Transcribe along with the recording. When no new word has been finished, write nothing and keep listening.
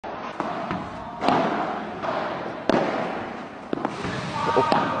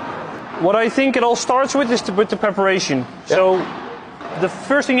What I think it all starts with is with the preparation. Yeah. So the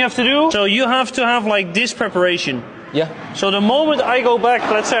first thing you have to do, so you have to have like this preparation. Yeah. So the moment I go back,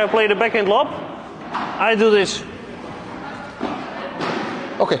 let's say I play the backhand lob, I do this.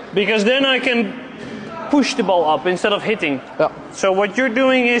 Okay. Because then I can push the ball up instead of hitting. Yeah. So what you're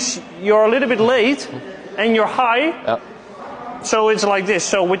doing is you're a little bit late and you're high. Yeah. So it's like this.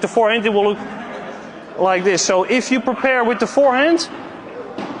 So with the forehand it will look like this. So if you prepare with the forehand,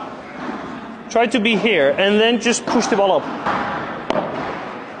 try to be here and then just push the ball up.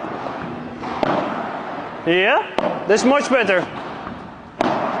 Yeah, that's much better.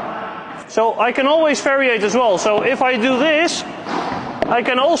 So I can always variate as well. So if I do this, I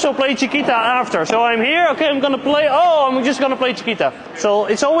can also play Chiquita after. So I'm here, okay, I'm gonna play, I'm just gonna play Chiquita. So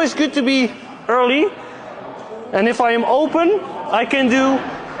it's always good to be early. And if I am open, I can do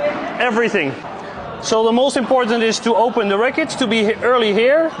everything. So the most important is to open the rackets, to be early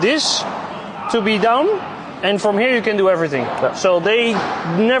here, this, to be down, and from here you can do everything. Yeah. So they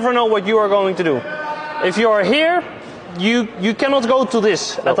never know what you are going to do. If you are here, you cannot go to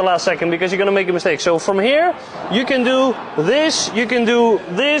this at the last second because you're going to make a mistake. So from here, you can do this, you can do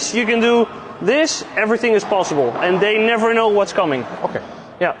this, you can do this, everything is possible. And they never know what's coming. Okay.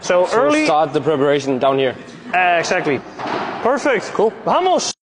 Yeah, so early... start the preparation down here. Exactly. Perfect. Cool. Vamos!